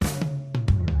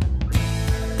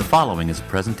following is a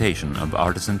presentation of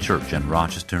Artisan Church in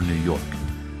Rochester, New York.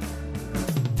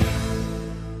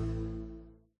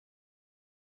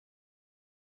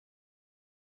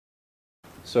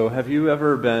 So, have you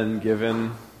ever been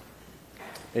given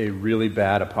a really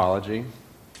bad apology?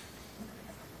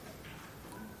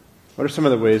 What are some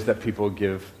of the ways that people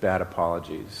give bad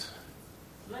apologies?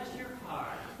 Bless your heart.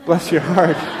 Bless your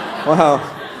heart. Wow.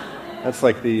 That's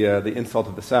like the insult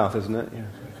of the South, isn't it? Yeah.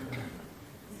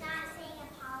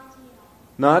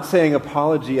 Not saying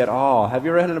apology at all. Have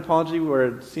you ever had an apology where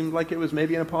it seemed like it was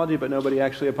maybe an apology, but nobody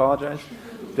actually apologized?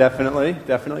 Definitely.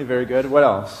 Very good. What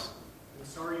else? I'm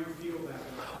sorry you feel that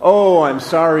way. Oh, I'm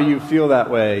sorry you feel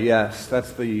that way. Yes,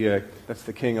 that's the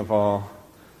king of all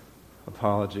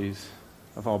apologies,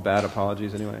 of all bad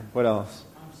apologies anyway. What else?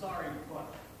 I'm sorry,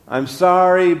 but. I'm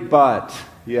sorry, but.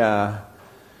 Yeah.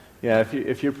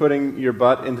 If you're putting your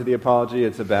butt into the apology,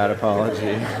 it's a bad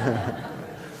apology.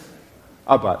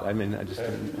 I'm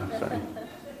sorry.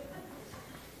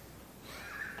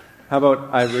 How about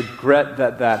I regret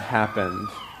that happened?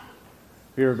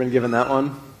 Have you ever been given that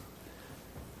one?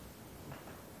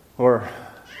 Or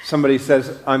somebody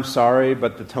says, I'm sorry,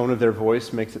 but the tone of their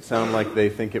voice makes it sound like they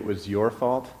think it was your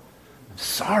fault. I'm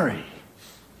sorry.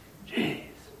 Jeez.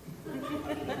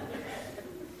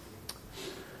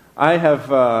 I have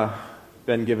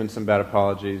been given some bad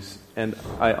apologies, and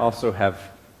I also have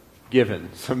given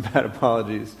some bad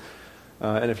apologies.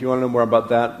 And if you want to know more about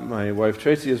that, my wife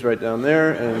Tracy is right down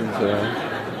there, and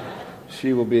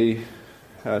she'll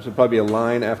probably be a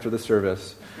line after the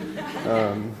service.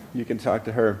 You can talk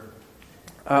to her.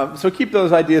 So keep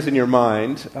those ideas in your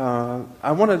mind.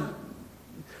 I want to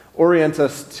orient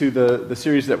us to the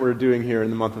series that we're doing here in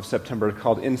the month of September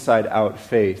called Inside Out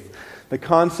Faith. The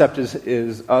concept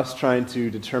is us trying to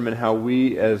determine how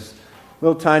we as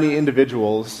little tiny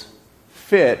individuals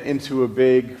fit into a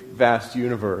big, vast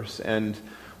universe and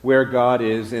where God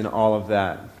is in all of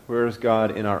that. Where is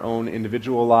God in our own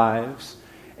individual lives?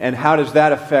 And how does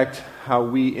that affect how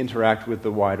we interact with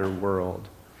the wider world?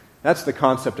 That's the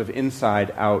concept of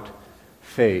inside-out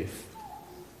faith.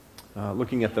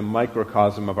 Looking at the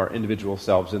microcosm of our individual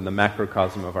selves in the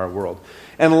macrocosm of our world.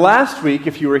 And last week,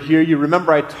 if you were here, you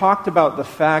remember I talked about the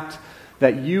fact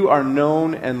that you are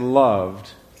known and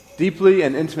loved deeply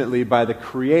and intimately by the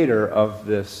creator of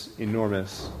this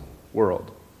enormous world,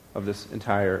 of this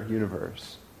entire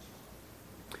universe.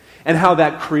 And how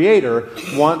that creator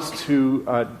wants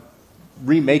to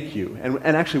remake you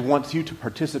and actually wants you to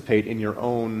participate in your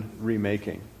own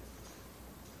remaking.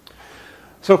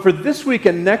 So for this week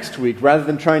and next week, rather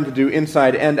than trying to do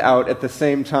inside and out at the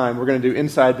same time, we're going to do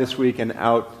inside this week and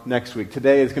out next week.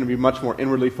 Today is going to be much more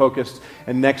inwardly focused,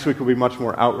 and next week will be much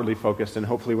more outwardly focused, and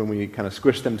hopefully when we kind of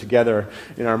squish them together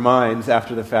in our minds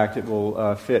after the fact, it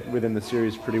will fit within the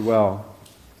series pretty well.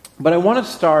 But I want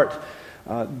to start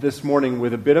this morning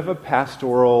with a bit of a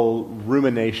pastoral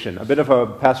rumination, a bit of a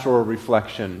pastoral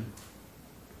reflection.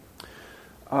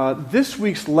 This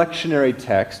week's lectionary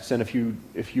texts, and if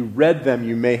you read them,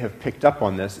 you may have picked up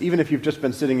on this. Even if you've just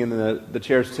been sitting in the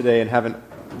chairs today and haven't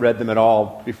read them at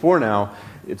all before now,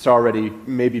 it's already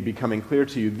maybe becoming clear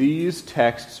to you. These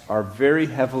texts are very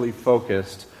heavily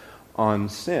focused on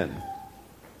sin.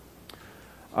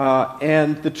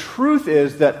 And the truth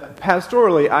is that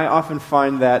pastorally, I often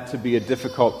find that to be a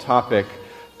difficult topic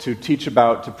to teach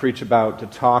about, to preach about, to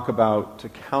talk about, to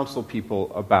counsel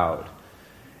people about.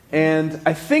 And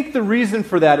I think the reason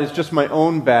for that is just my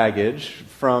own baggage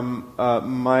from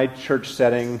my church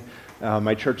setting,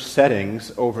 my church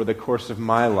settings over the course of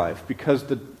my life. Because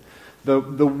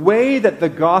the way that the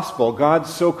gospel,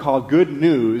 God's so-called good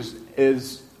news,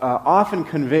 is often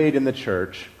conveyed in the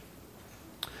church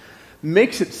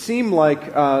makes it seem like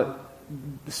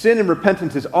sin and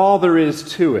repentance is all there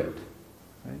is to it.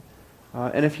 Right?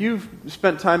 And if you've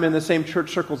spent time in the same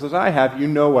church circles as I have, you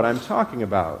know what I'm talking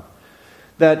about.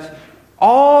 That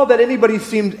all that anybody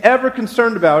seemed ever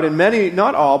concerned about in many,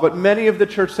 not all, but many of the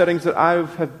church settings that I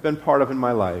have been part of in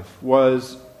my life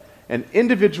was an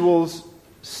individual's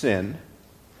sin,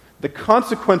 the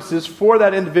consequences for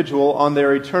that individual on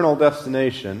their eternal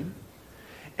destination,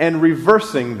 and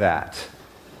reversing that.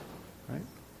 Right?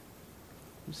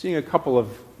 I'm seeing a couple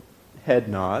of head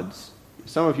nods.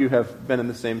 Some of you have been in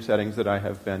the same settings that I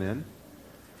have been in.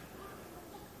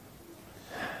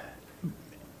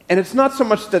 And it's not so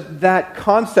much that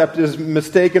concept is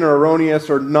mistaken or erroneous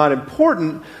or not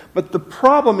important, but the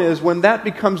problem is when that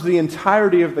becomes the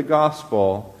entirety of the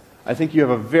gospel, I think you have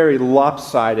a very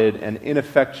lopsided and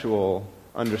ineffectual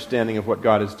understanding of what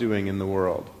God is doing in the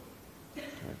world.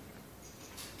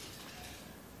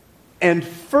 And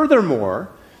furthermore,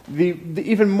 The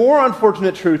even more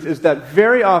unfortunate truth is that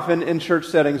very often in church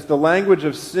settings, the language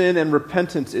of sin and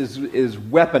repentance is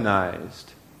weaponized.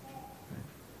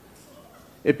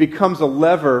 It becomes a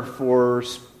lever for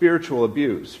spiritual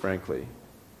abuse, frankly.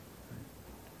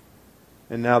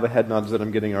 And now the head nods that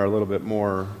I'm getting are a little bit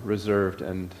more reserved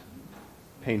and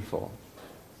painful.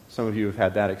 Some of you have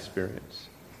had that experience.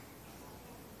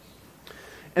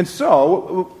 And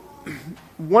so,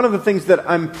 one of the things that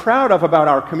I'm proud of about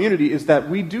our community is that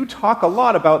we do talk a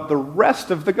lot about the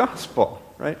rest of the gospel,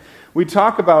 right? We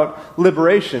talk about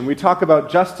liberation, we talk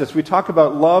about justice, we talk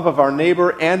about love of our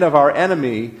neighbor and of our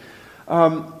enemy.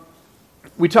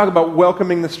 We talk about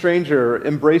welcoming the stranger,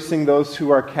 embracing those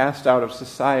who are cast out of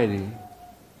society.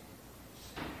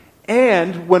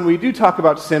 And when we do talk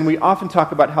about sin, we often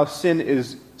talk about how sin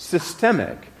is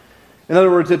systemic. In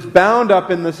other words, it's bound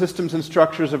up in the systems and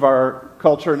structures of our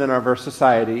culture and in our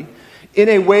society in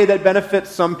a way that benefits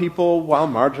some people while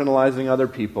marginalizing other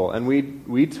people. And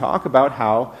we talk about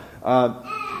how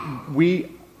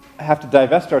we have to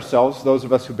divest ourselves, those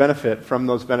of us who benefit, from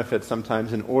those benefits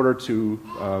sometimes in order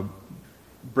to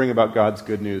bring about God's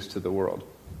good news to the world,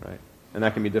 right? And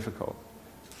that can be difficult.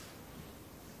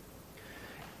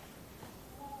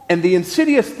 And the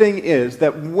insidious thing is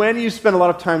that when you spend a lot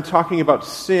of time talking about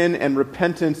sin and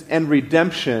repentance and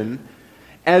redemption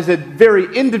as a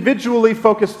very individually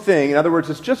focused thing, in other words,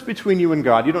 it's just between you and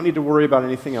God. You don't need to worry about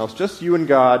anything else. Just you and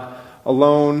God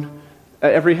alone,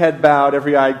 every head bowed,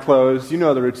 every eye closed. You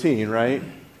know the routine, right?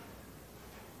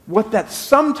 What that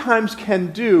sometimes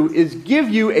can do is give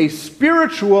you a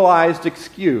spiritualized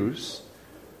excuse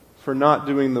for not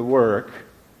doing the work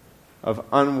of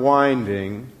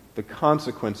unwinding the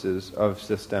consequences of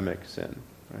systemic sin.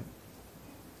 Right?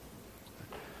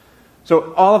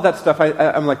 So all of that stuff,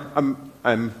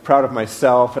 I'm proud of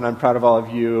myself, and I'm proud of all of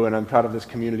you, and I'm proud of this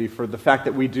community for the fact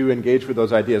that we do engage with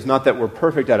those ideas. Not that we're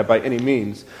perfect at it by any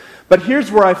means, but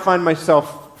here's where I find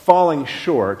myself falling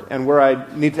short, and where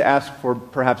I need to ask for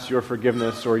perhaps your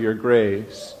forgiveness or your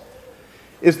grace,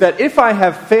 is that if I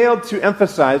have failed to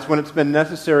emphasize when it's been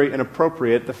necessary and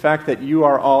appropriate the fact that you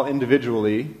are all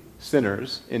individually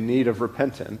sinners in need of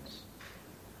repentance,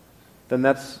 then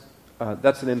that's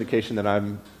an indication that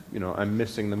I'm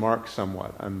missing the mark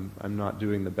somewhat. I'm not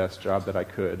doing the best job that I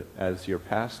could as your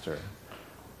pastor.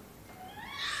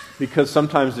 Because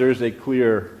sometimes there is a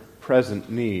clear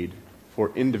present need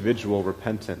for individual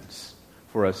repentance,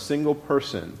 for a single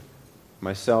person,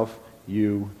 myself,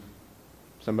 you,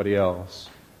 somebody else,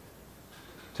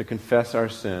 to confess our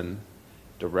sin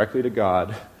directly to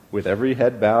God with every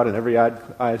head bowed and every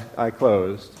eye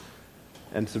closed,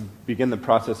 and to begin the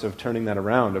process of turning that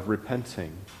around, of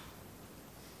repenting.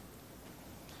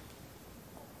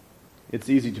 It's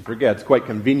easy to forget. It's quite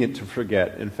convenient to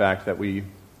forget, in fact, that we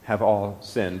have all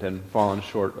sinned and fallen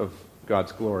short of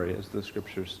God's glory, as the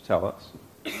Scriptures tell us.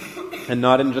 And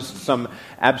not in just some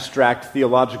abstract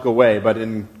theological way, but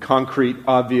in concrete,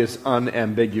 obvious,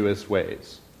 unambiguous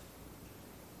ways.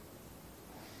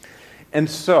 And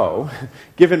so,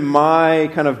 given my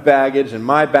kind of baggage and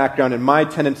my background and my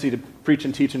tendency to preach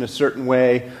and teach in a certain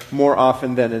way more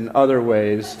often than in other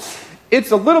ways,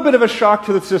 it's a little bit of a shock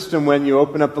to the system when you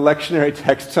open up the lectionary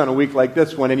texts on a week like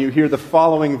this one and you hear the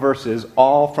following verses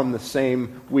all from the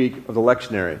same week of the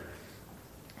lectionary.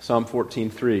 Psalm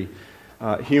 14:3.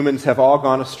 Humans have all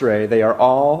gone astray. They are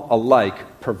all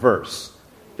alike perverse.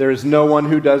 There is no one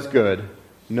who does good.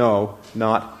 No,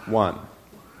 not one.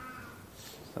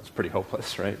 That's pretty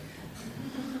hopeless, right?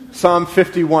 Psalm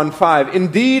 51:5.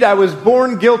 Indeed, I was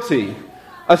born guilty,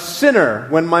 a sinner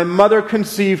when my mother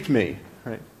conceived me.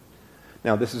 Right?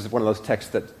 Now, this is one of those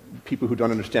texts that people who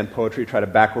don't understand poetry try to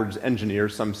backwards engineer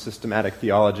some systematic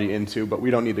theology into, but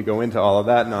we don't need to go into all of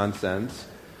that nonsense.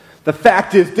 The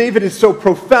fact is, David is so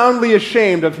profoundly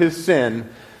ashamed of his sin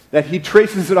that he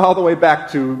traces it all the way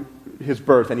back to his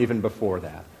birth and even before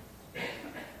that.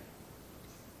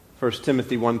 1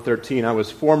 Timothy 1:13, I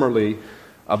was formerly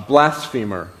a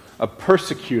blasphemer, a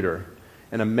persecutor,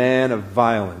 and a man of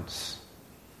violence.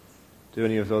 Do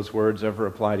any of those words ever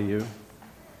apply to you?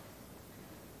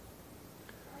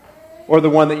 Or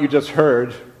the one that you just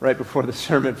heard right before the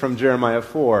sermon from Jeremiah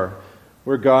 4,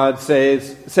 where God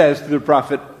says to the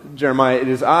prophet Jeremiah, it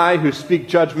is I who speak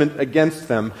judgment against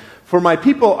them. For my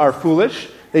people are foolish,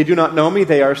 they do not know me,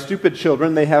 they are stupid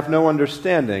children, they have no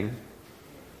understanding.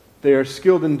 They are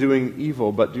skilled in doing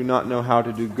evil, but do not know how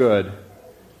to do good.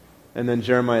 And then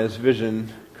Jeremiah's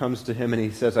vision comes to him, and he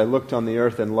says, I looked on the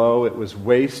earth, and lo, it was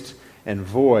waste and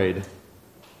void.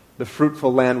 The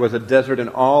fruitful land was a desert, and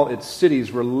all its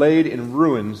cities were laid in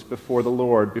ruins before the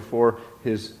Lord, before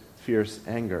his fierce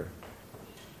anger.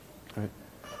 Right?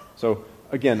 So,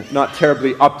 again, not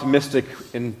terribly optimistic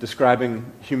in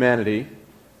describing humanity,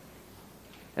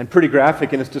 and pretty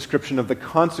graphic in its description of the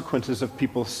consequences of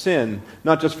people's sin,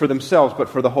 not just for themselves, but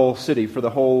for the whole city, for the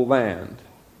whole land,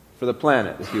 for the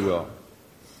planet, if you will.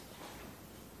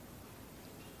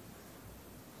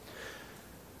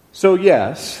 So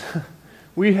yes,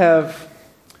 we have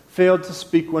failed to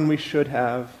speak when we should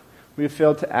have. We have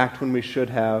failed to act when we should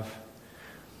have.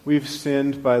 We've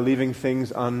sinned by leaving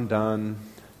things undone.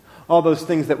 All those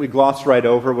things that we gloss right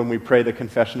over when we pray the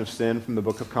confession of sin from the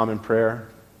Book of Common Prayer.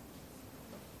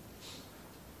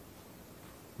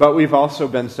 But we've also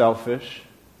been selfish,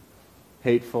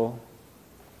 hateful,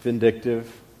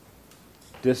 vindictive,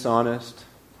 dishonest,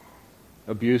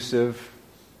 abusive,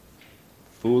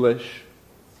 foolish.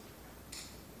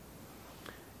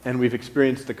 And we've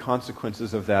experienced the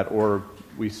consequences of that, or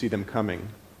we see them coming.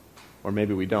 Or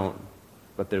maybe we don't,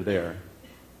 but they're there.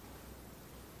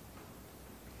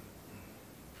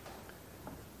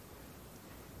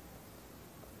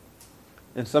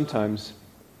 And sometimes,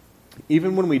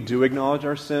 even when we do acknowledge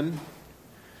our sin,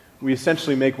 we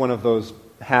essentially make one of those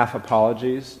half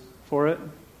apologies for it.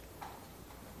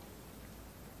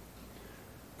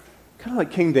 Kind of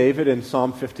like King David in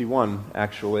Psalm 51,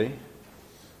 actually.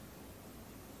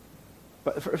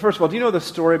 But first of all, do you know the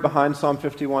story behind Psalm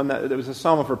 51? That there was a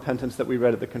psalm of repentance that we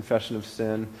read at the Confession of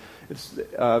Sin. It's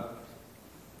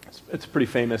pretty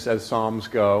famous as psalms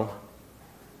go.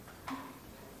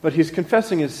 But he's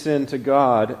confessing his sin to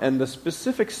God, and the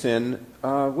specific sin,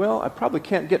 I probably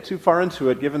can't get too far into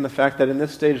it, given the fact that in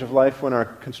this stage of life, when our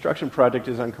construction project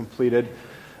is uncompleted,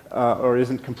 or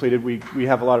isn't completed, we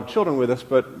have a lot of children with us,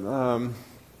 but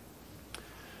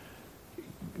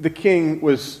the king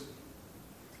was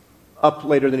up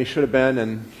later than he should have been,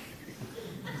 and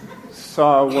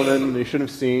saw a woman he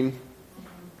shouldn't have seen,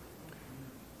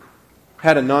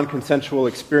 had a non-consensual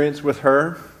experience with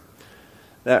her,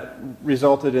 that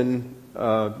resulted in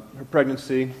her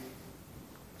pregnancy.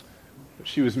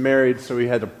 She was married, so he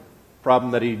had a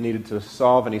problem that he needed to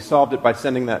solve, and he solved it by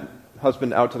sending that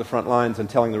husband out to the front lines and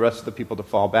telling the rest of the people to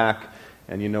fall back,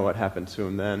 and you know what happened to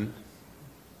him then.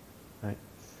 Right?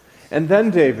 And then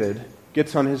David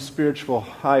gets on his spiritual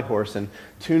high horse and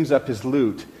tunes up his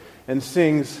lute and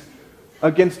sings,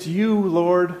 "Against you,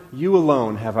 Lord, you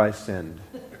alone have I sinned."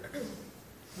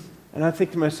 And I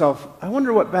think to myself, I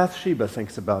wonder what Bathsheba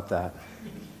thinks about that.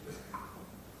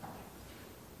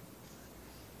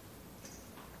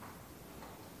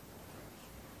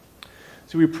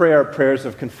 So we pray our prayers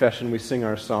of confession, we sing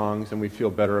our songs, and we feel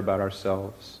better about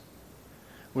ourselves,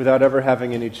 without ever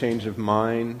having any change of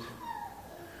mind,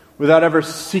 without ever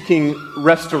seeking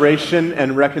restoration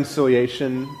and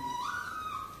reconciliation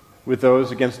with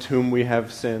those against whom we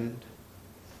have sinned.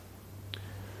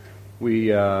 We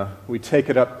take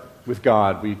it up with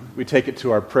God. We take it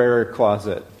to our prayer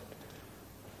closet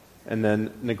and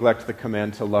then neglect the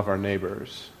command to love our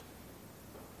neighbors.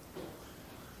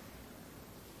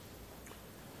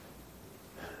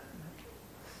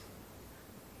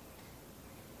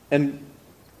 And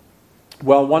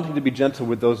while wanting to be gentle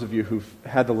with those of you who've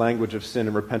had the language of sin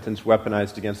and repentance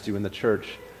weaponized against you in the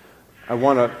church, I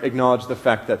want to acknowledge the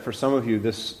fact that for some of you,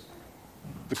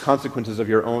 the consequences of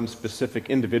your own specific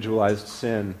individualized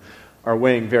sin are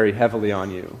weighing very heavily on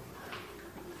you.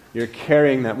 You're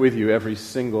carrying that with you every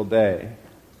single day.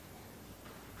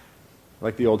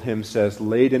 Like the old hymn says,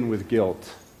 laden with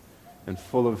guilt and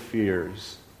full of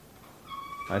fears,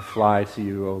 I fly to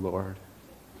you, O Lord.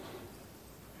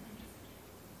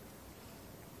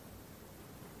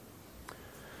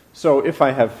 So if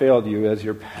I have failed you as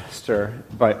your pastor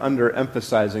by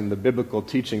underemphasizing the biblical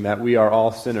teaching that we are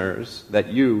all sinners, that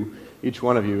you, each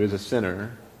one of you, is a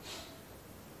sinner,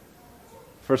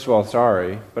 first of all,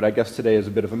 sorry, but I guess today is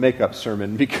a bit of a make-up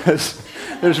sermon because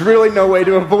there's really no way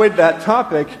to avoid that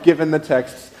topic given the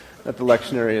texts that the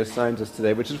lectionary assigns us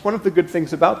today, which is one of the good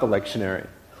things about the lectionary.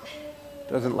 It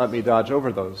doesn't let me dodge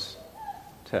over those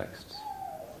texts.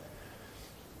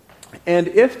 And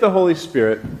if the Holy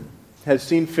Spirit has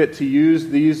seen fit to use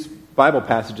these Bible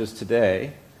passages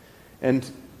today and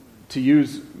to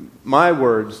use my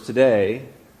words today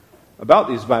about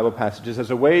these Bible passages as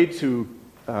a way to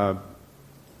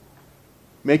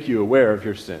make you aware of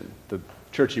your sin. The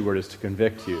churchy word is to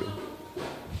convict you.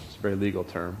 It's a very legal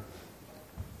term.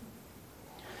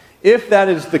 If that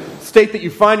is the state that you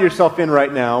find yourself in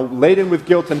right now, laden with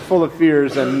guilt and full of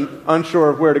fears and unsure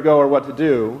of where to go or what to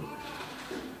do,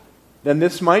 then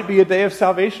this might be a day of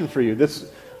salvation for you.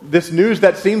 This news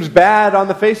that seems bad on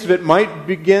the face of it might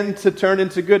begin to turn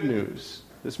into good news.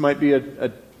 This might be a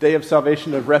day of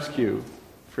salvation, of rescue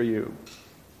for you.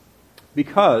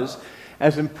 Because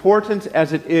as important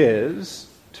as it is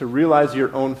to realize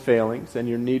your own failings and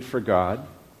your need for God,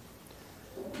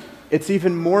 it's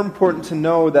even more important to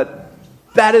know that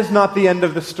that is not the end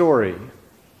of the story.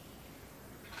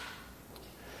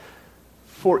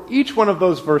 For each one of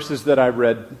those verses that I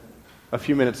read a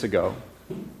few minutes ago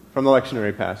from the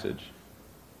lectionary passage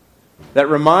that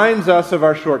reminds us of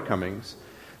our shortcomings,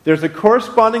 there's a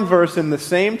corresponding verse in the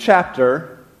same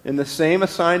chapter, in the same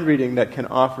assigned reading, that can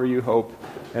offer you hope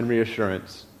and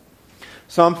reassurance.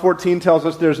 Psalm 14 tells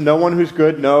us there's no one who's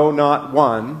good, no, not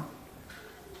one.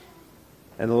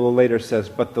 And a little later says,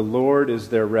 but the Lord is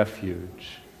their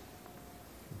refuge.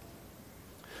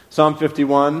 Psalm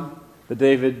 51, the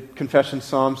David confession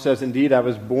psalm, says, indeed, I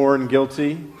was born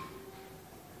guilty.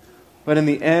 But in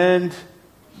the end,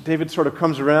 David sort of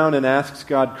comes around and asks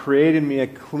God, create in me a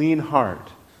clean heart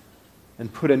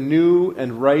and put a new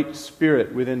and right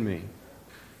spirit within me.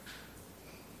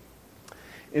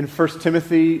 In 1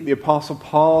 Timothy, the Apostle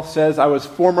Paul says, I was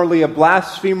formerly a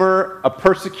blasphemer, a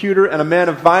persecutor, and a man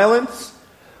of violence,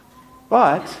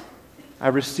 but I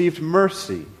received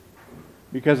mercy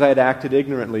because I had acted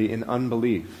ignorantly in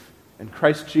unbelief. And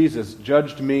Christ Jesus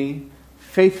judged me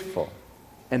faithful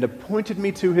and appointed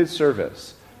me to his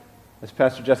service. As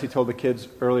Pastor Jesse told the kids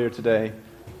earlier today,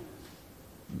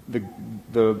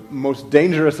 the most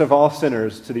dangerous of all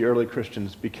sinners to the early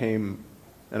Christians became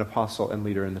an apostle and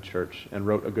leader in the church and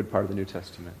wrote a good part of the New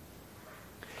Testament.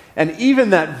 And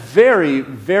even that very,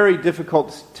 very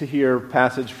difficult to hear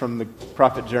passage from the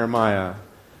prophet Jeremiah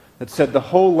that said, the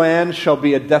whole land shall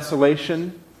be a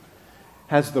desolation,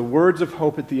 has the words of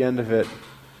hope at the end of it,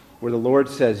 where the Lord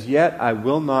says, yet I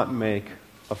will not make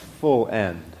a full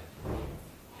end.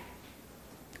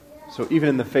 So even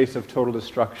in the face of total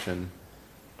destruction,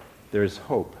 there is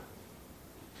hope.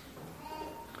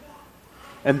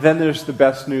 And then there's the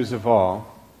best news of all,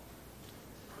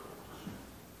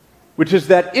 which is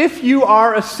that if you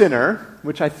are a sinner,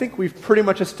 which I think we've pretty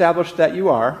much established that you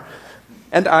are,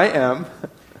 and I am,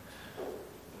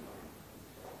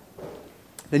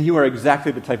 then you are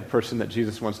exactly the type of person that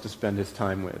Jesus wants to spend his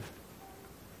time with.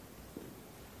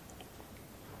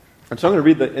 And so I'm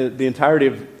going to read the entirety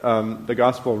of the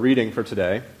gospel reading for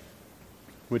today,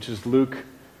 which is Luke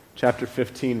chapter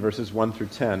 15, verses 1 through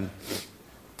 10.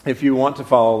 If you want to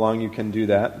follow along, you can do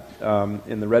that.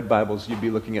 In the red Bibles, you'd be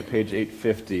looking at page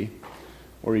 850,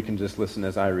 or you can just listen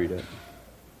as I read it.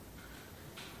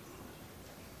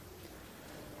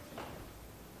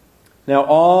 Now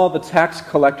all the tax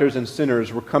collectors and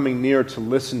sinners were coming near to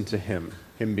listen to him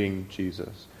being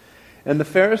Jesus. And the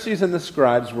Pharisees and the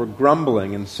scribes were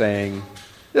grumbling and saying,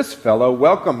 this fellow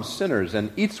welcomes sinners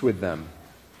and eats with them.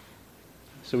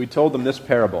 So he told them this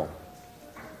parable.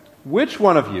 Which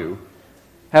one of you,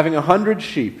 having 100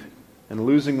 sheep and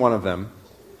losing one of them,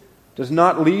 does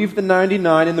not leave the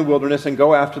 99 in the wilderness and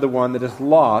go after the one that is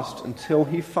lost until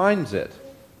he finds it?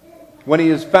 When he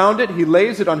has found it, he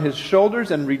lays it on his shoulders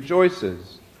and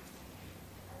rejoices.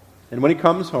 And when he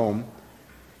comes home,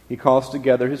 he calls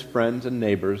together his friends and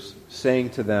neighbors,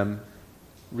 saying to them,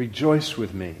 rejoice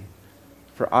with me,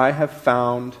 for I have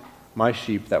found my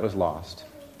sheep that was lost.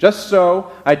 Just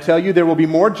so, I tell you, there will be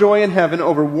more joy in heaven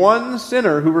over one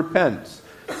sinner who repents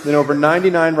than over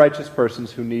 99 righteous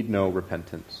persons who need no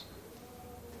repentance.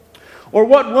 Or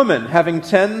what woman, having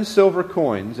 10 silver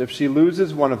coins, if she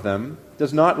loses one of them,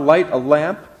 does not light a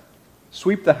lamp,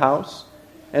 sweep the house,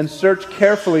 and search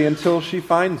carefully until she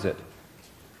finds it?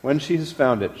 When she has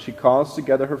found it, she calls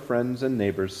together her friends and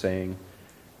neighbors, saying,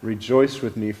 rejoice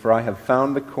with me, for I have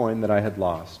found the coin that I had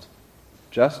lost.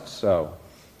 Just so,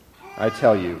 I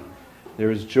tell you,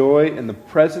 there is joy in the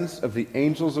presence of the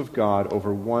angels of God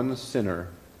over one sinner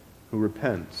who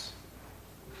repents.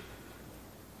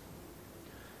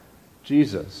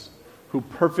 Jesus, who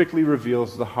perfectly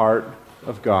reveals the heart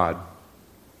of God,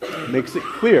 makes it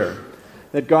clear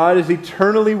that God is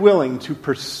eternally willing to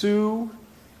pursue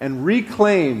and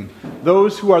reclaim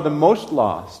those who are the most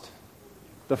lost,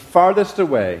 the farthest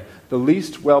away, the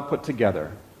least well put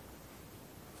together.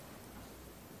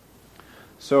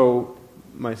 So,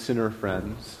 my sinner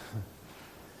friends,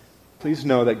 please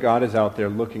know that God is out there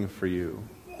looking for you.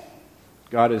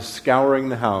 God is scouring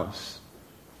the house.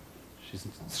 She's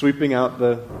sweeping out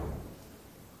the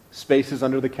spaces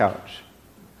under the couch.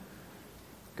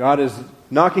 God is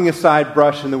knocking aside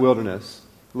brush in the wilderness,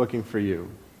 looking for you.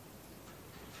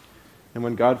 And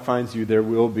when God finds you, there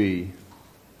will be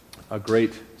a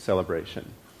great celebration.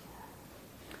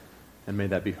 And may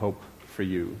that be hope for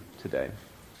you today.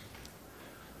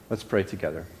 Let's pray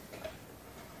together.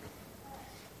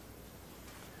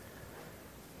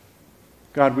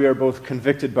 God, we are both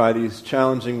convicted by these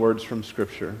challenging words from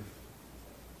Scripture.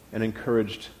 and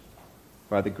encouraged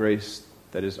by the grace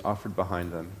that is offered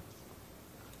behind them.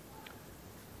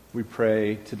 We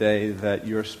pray today that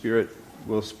your Spirit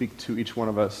will speak to each one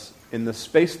of us in the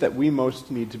space that we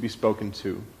most need to be spoken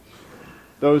to.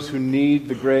 Those who need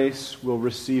the grace will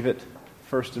receive it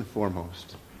first and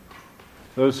foremost.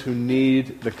 Those who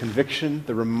need the conviction,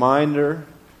 the reminder,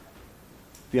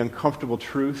 the uncomfortable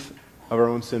truth of our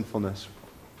own sinfulness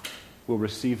will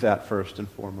receive that first and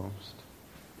foremost.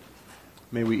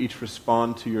 May we each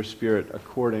respond to your Spirit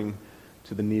according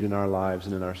to the need in our lives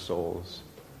and in our souls.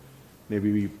 May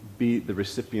we be the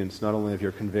recipients not only of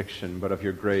your conviction, but of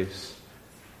your grace,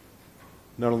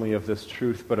 not only of this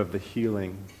truth, but of the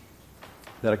healing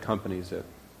that accompanies it.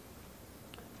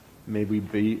 May we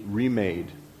be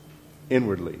remade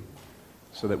inwardly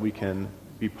so that we can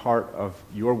be part of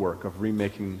your work of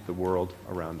remaking the world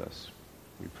around us.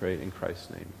 We pray in Christ's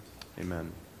name.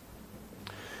 Amen.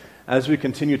 As we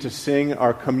continue to sing,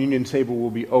 our communion table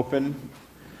will be open,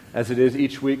 as it is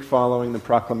each week following the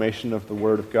proclamation of the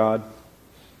Word of God.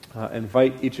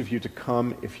 Invite each of you to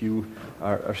come if you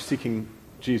are seeking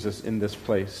Jesus in this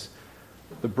place.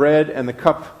 The bread and the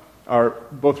cup are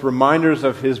both reminders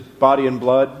of his body and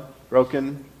blood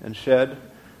broken and shed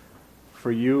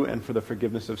for you and for the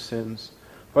forgiveness of sins,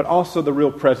 but also the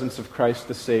real presence of Christ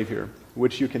the Savior,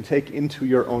 which you can take into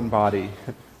your own body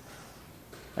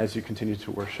as you continue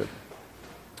to worship.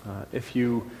 If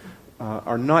you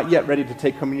are not yet ready to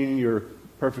take communion, you're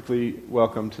perfectly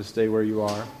welcome to stay where you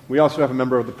are. We also have a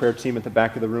member of the prayer team at the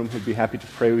back of the room who'd be happy to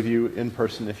pray with you in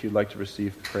person if you'd like to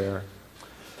receive prayer.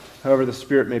 However the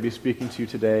Spirit may be speaking to you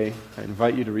today, I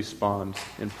invite you to respond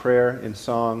in prayer, in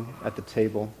song, at the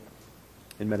table,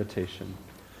 in meditation.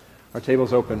 Our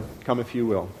table's open. Come if you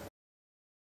will.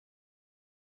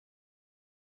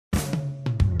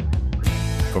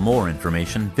 For more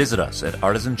information, visit us at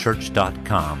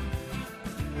artisanchurch.com.